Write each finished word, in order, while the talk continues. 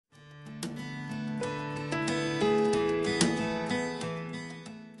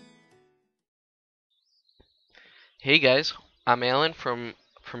Hey guys, I'm Alan from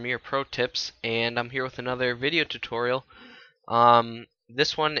PremiereProTips, and I'm here with another video tutorial.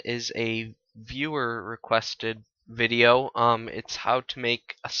 This one is a viewer requested video. It's how to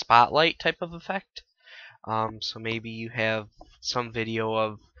make a spotlight type of effect. So maybe you have some video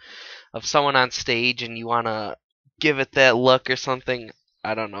of someone on stage and you wanna give it that look or something.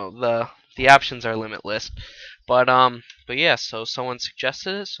 I don't know. The options are limitless. But yeah, so someone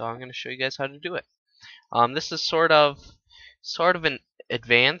suggested it, so I'm gonna show you guys how to do it. This is sort of an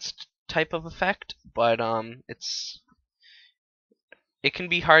advanced type of effect, but it can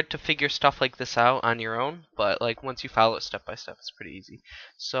be hard to figure stuff like this out on your own, but like once you follow it step by step, it's pretty easy.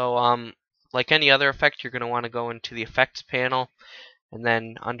 So like any other effect, you're gonna want to go into the effects panel, and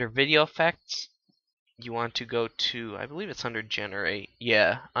then under video effects, you want to go to, I believe it's under generate.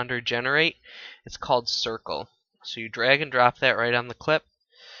 Yeah, under generate, it's called circle. So you drag and drop that right on the clip,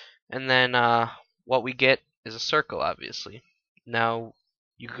 and then what we get is a circle, obviously. Now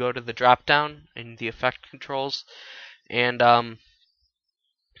you go to the drop down in the effect controls, and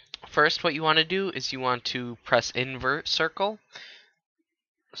first what you want to do is you want to press invert circle.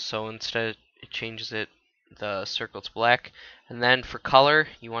 So instead it changes it, the circle to black, and then for color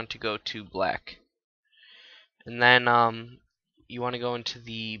you want to go to black, and then you want to go into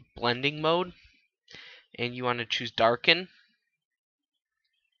the blending mode, and you want to choose darken.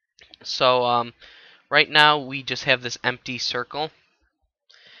 So right now we just have this empty circle,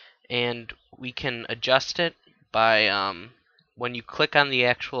 and we can adjust it by when you click on the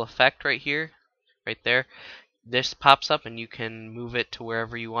actual effect right here, right there, this pops up and you can move it to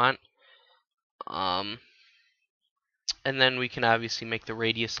wherever you want. Um, and then we can obviously make the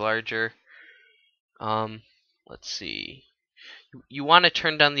radius larger. Let's see. You want to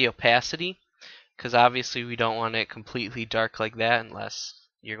turn down the opacity, because obviously we don't want it completely dark like that unless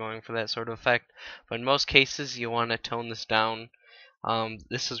you're going for that sort of effect. But in most cases you want to tone this down.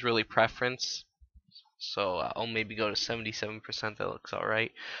 This is really preference. So I'll maybe go to 77%. That looks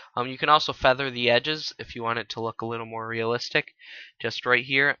alright. You can also feather the edges if you want it to look a little more realistic. Just right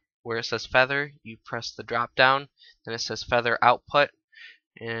here where it says feather, you press the drop down, then it says feather output,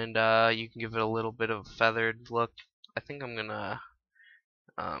 and you can give it a little bit of feathered look. I think I'm gonna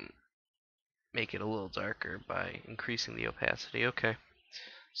make it a little darker by increasing the opacity. Okay,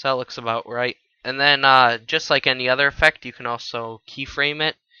 so that looks about right. And then just like any other effect, you can also keyframe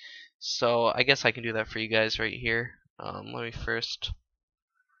it. So I guess I can do that for you guys right here. Let me first.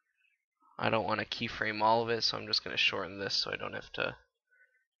 I don't want to keyframe all of it, so I'm just going to shorten this so I don't have to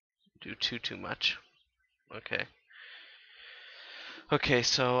do too much. Okay. Okay,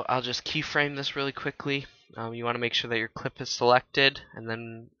 so I'll just keyframe this really quickly. You want to make sure that your clip is selected, and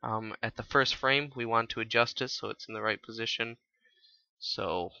then at the first frame we want to adjust it so it's in the right position.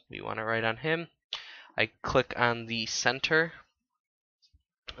 So we want to write on him. I click on the center,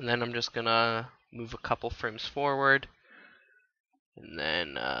 and then I'm just gonna move a couple frames forward, and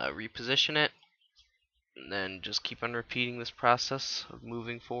then reposition it, and then just keep on repeating this process of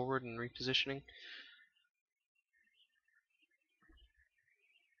moving forward and repositioning.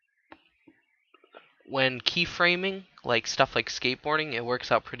 When keyframing, like stuff like skateboarding, it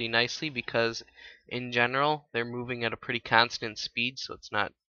works out pretty nicely because in general they're moving at a pretty constant speed, so it's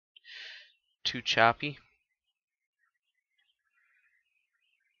not too choppy.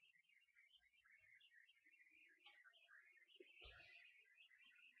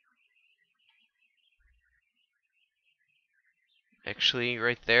 Actually,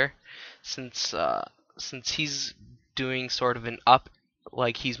 right there, since he's doing sort of an up,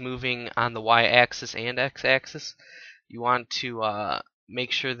 like he's moving on the y-axis and x-axis, you want to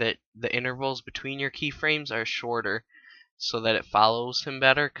make sure that the intervals between your keyframes are shorter so that it follows him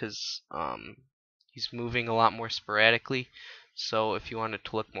better, because he's moving a lot more sporadically. So if you want it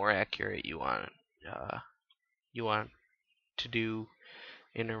to look more accurate, uh, you want to do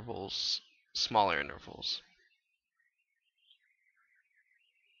intervals, smaller intervals.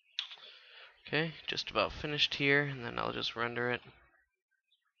 Okay, just about finished here, and then I'll just render it.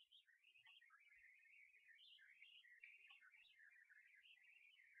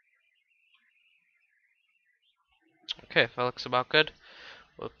 Okay, that looks about good.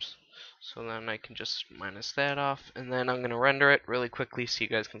 Whoops. So then I can just minus that off, and then I'm going to render it really quickly so you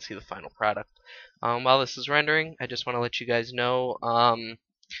guys can see the final product. While this is rendering, I just want to let you guys know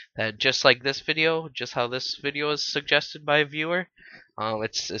that just like this video, just how this video is suggested by a viewer,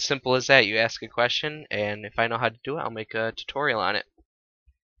 it's as simple as that. You ask a question, and if I know how to do it, I'll make a tutorial on it.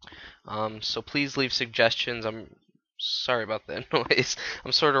 So please leave suggestions. I'm sorry about that noise.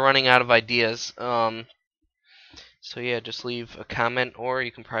 I'm sort of running out of ideas. So yeah, just leave a comment or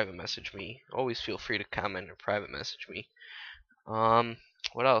you can private message me. Always feel free to comment or private message me.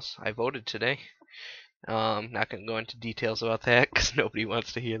 What else? I voted today. Not gonna go into details about that because nobody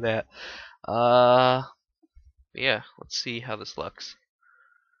wants to hear that. Yeah, let's see how this looks.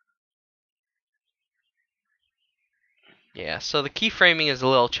 Yeah, so the keyframing is a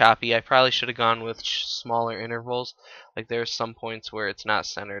little choppy. I probably should have gone with smaller intervals. Like there's some points where it's not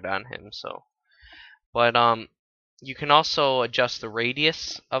centered on him. So, but you can also adjust the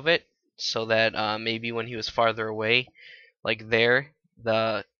radius of it so that maybe when he was farther away, like there,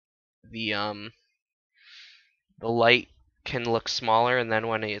 the um the light can look smaller, and then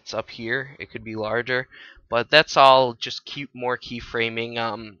when it's up here, it could be larger. But that's all just more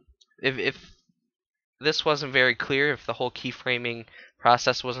keyframing. If this wasn't very clear, if the whole keyframing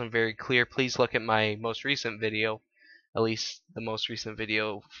process wasn't very clear, please look at my most recent video, at least the most recent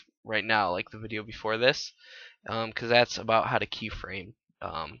video right now, like the video before this, because that's about how to keyframe.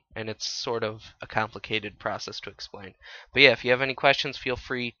 And it's sort of a complicated process to explain. But yeah, if you have any questions, feel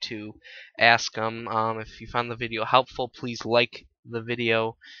free to ask them. If you found the video helpful, please like the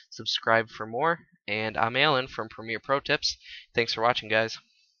video, subscribe for more. And I'm Alan from Premiere Pro Tips. Thanks for watching, guys.